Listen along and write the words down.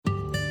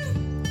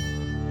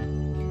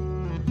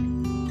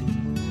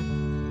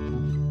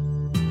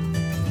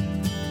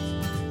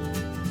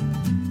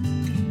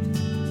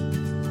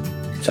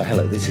So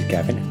hello, this is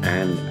Gavin,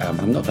 and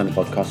I've not done a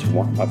podcast for a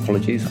while. My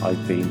apologies,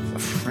 I've been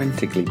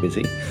frantically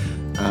busy.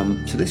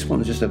 So this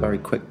one is just a very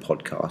quick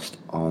podcast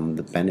on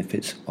the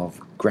benefits of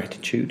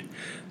gratitude.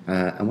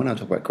 And when I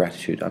talk about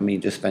gratitude, I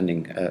mean just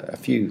spending a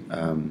few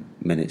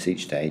minutes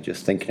each day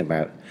just thinking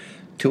about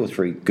 2 or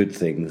 3 good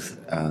things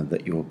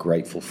that you're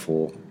grateful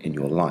for in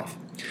your life.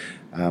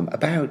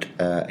 About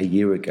a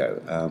year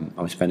ago,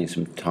 I was spending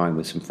some time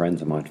with some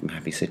friends of mine from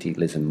Happy City,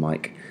 Liz and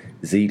Mike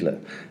Ziegler,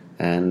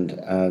 and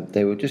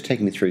they were just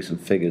taking me through some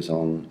figures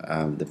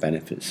on the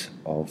benefits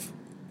of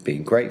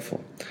being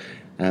grateful.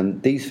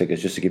 And these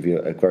figures, just to give you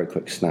a very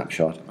quick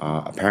snapshot,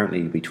 are apparently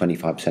you'll be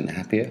 25%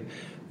 happier,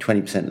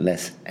 20%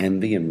 less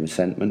envy and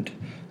resentment,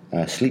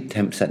 sleep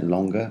 10%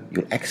 longer,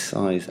 you'll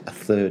exercise a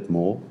third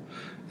more,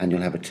 and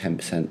you'll have a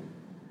 10%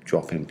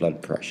 drop in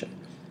blood pressure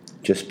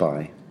just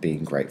by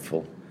being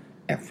grateful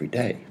every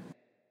day.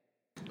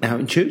 Now,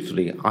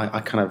 intuitively, I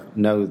kind of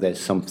know there's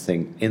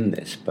something in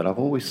this, but I've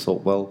always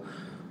thought, well,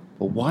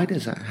 why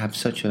does that have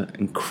such an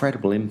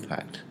incredible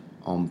impact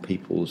on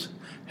people's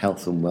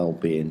health and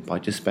well-being by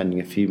just spending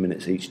a few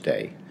minutes each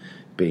day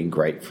being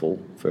grateful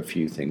for a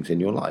few things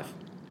in your life?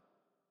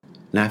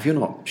 Now, if you're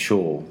not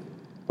sure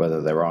whether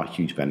there are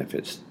huge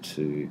benefits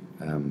to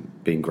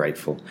being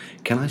grateful,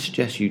 can I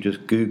suggest you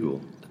just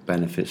Google the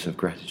benefits of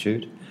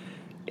gratitude?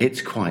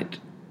 It's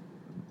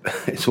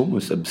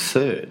almost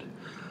absurd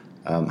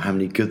how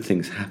many good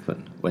things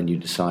happen when you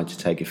decide to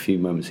take a few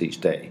moments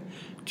each day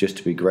just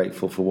to be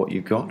grateful for what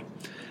you've got.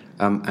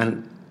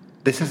 And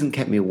this hasn't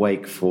kept me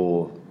awake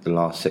for the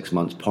last 6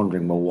 months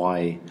pondering, well,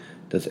 why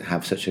does it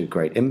have such a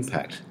great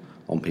impact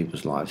on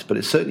people's lives? But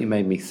it certainly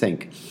made me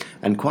think.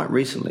 And quite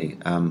recently,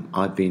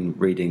 I've been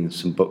reading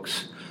some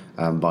books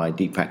by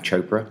Deepak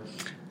Chopra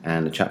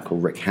and a chap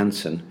called Rick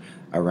Hanson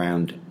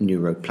around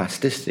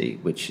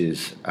neuroplasticity, which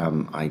is,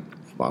 I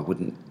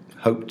wouldn't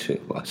hope to,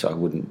 so I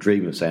wouldn't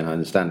dream of saying I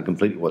understand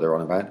completely what they're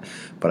on about,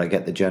 but I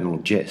get the general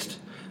gist.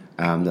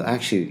 That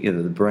actually,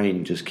 the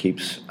brain just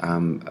keeps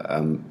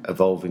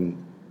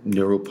evolving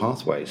neural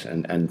pathways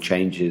and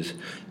changes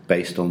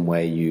based on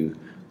where you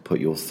put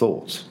your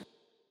thoughts.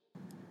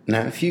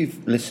 Now, if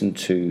you've listened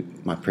to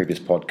my previous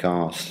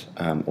podcast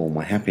or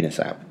my happiness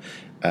app,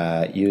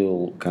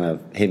 you'll kind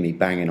of hear me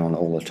banging on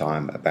all the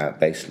time about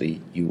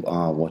basically you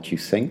are what you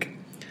think.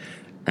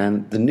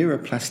 And the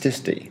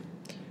neuroplasticity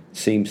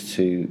seems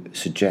to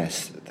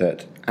suggest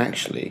that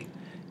actually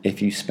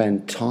if you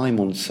spend time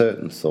on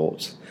certain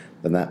thoughts,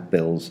 then that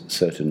builds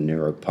certain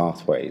neural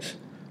pathways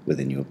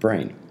within your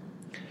brain.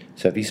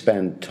 So if you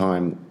spend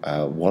time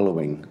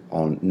wallowing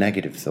on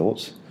negative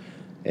thoughts,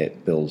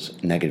 it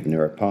builds negative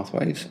neural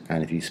pathways.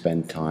 And if you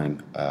spend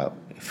time,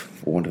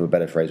 for want of a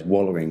better phrase,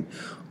 wallowing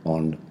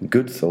on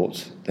good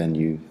thoughts, then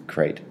you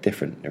create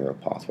different neural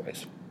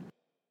pathways.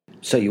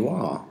 So you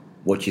are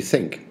what you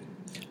think.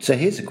 So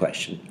here's a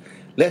question.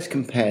 Let's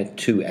compare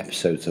 2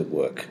 episodes at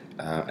work.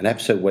 An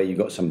episode where you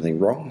got something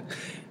wrong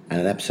and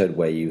an episode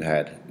where you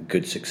had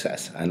good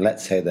success. And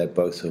let's say they're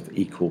both of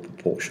equal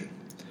proportion.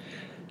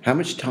 How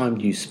much time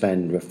do you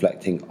spend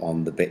reflecting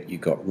on the bit you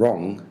got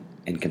wrong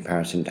in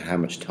comparison to how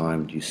much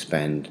time do you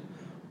spend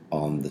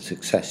on the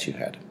success you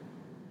had?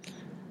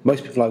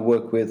 Most people I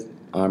work with,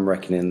 I'm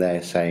reckoning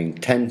they're saying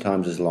 10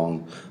 times as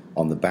long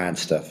on the bad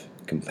stuff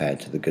compared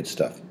to the good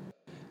stuff.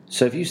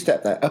 So if you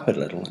step that up a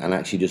little and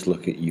actually just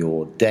look at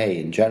your day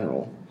in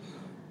general,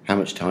 how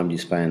much time do you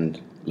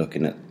spend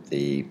looking at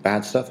the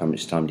bad stuff? How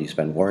much time do you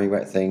spend worrying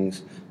about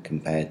things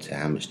compared to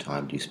how much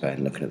time do you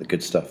spend looking at the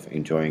good stuff,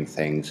 enjoying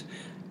things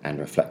and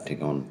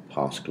reflecting on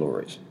past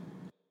glories?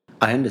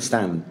 I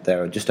understand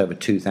there are just over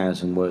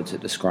 2,000 words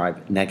that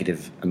describe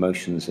negative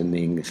emotions in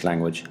the English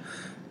language.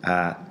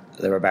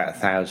 There are about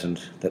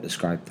 1,000 that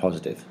describe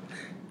positive.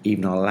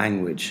 Even our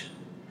language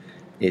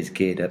is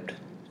geared up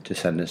to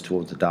send us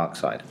towards the dark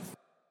side.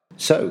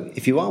 So,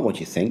 if you are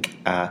what you think,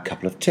 a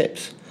couple of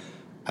tips.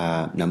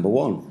 Number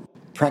 1,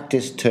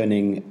 practice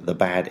turning the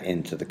bad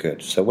into the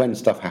good. So when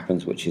stuff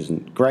happens which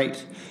isn't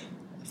great,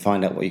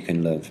 find out what you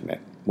can learn from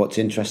it. What's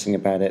interesting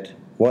about it,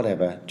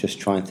 whatever, just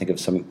try and think of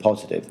something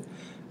positive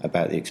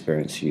about the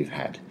experience you've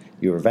had.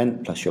 Your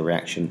event plus your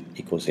reaction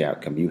equals the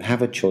outcome. You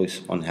have a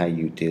choice on how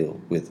you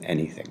deal with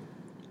anything.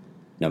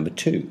 Number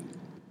 2,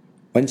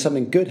 when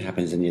something good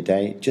happens in your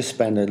day, just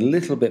spend a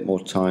little bit more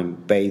time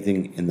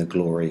bathing in the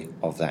glory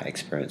of that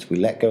experience. We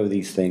let go of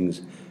these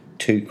things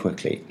too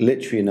quickly.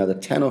 Literally another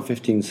 10 or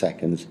 15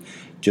 seconds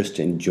just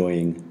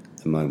enjoying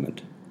the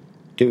moment.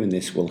 Doing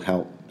this will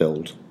help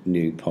build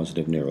new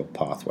positive neural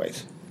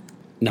pathways.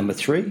 Number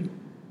 3,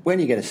 when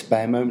you get a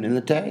spare moment in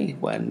the day,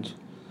 when,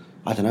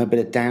 a bit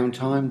of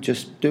downtime,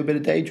 just do a bit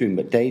of daydream,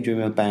 but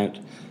daydream about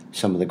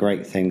some of the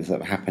great things that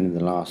have happened in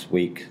the last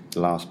week, the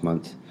last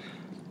month,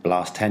 the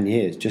last 10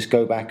 years. Just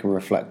go back and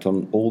reflect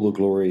on all the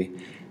glory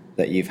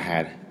that you've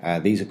had.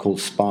 These are called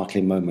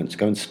sparkling moments.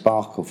 Go and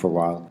sparkle for a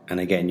while, and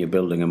again, you're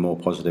building a more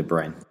positive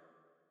brain.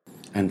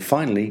 And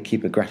finally,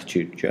 keep a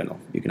gratitude journal.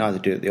 You can either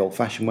do it the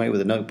old-fashioned way with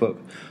a notebook,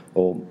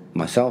 or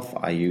myself,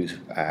 I use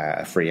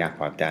a free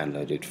app I've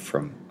downloaded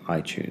from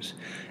iTunes.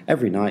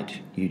 Every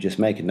night you just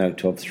make a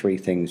note of 3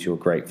 things you're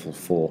grateful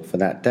for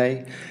that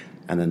day,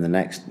 and then the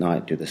next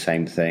night do the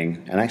same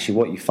thing. And actually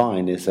what you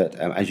find is that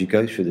as you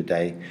go through the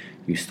day,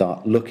 you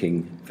start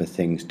looking for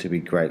things to be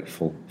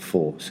grateful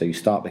for. So you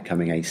start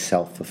becoming a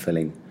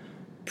self-fulfilling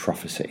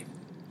prophecy.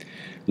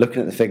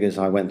 Looking at the figures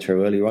I went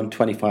through earlier on,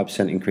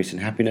 25% increase in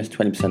happiness,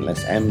 20%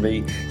 less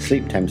envy,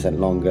 sleep 10%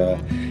 longer,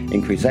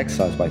 increase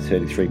exercise by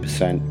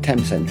 33%,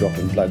 10% drop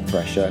in blood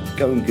pressure.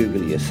 Go and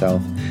Google it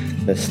yourself.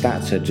 The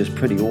stats are just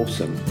pretty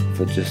awesome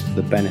for just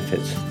the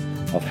benefits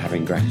of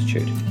having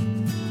gratitude.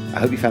 I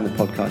hope you found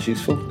the podcast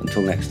useful.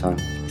 Until next time,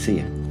 see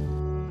you.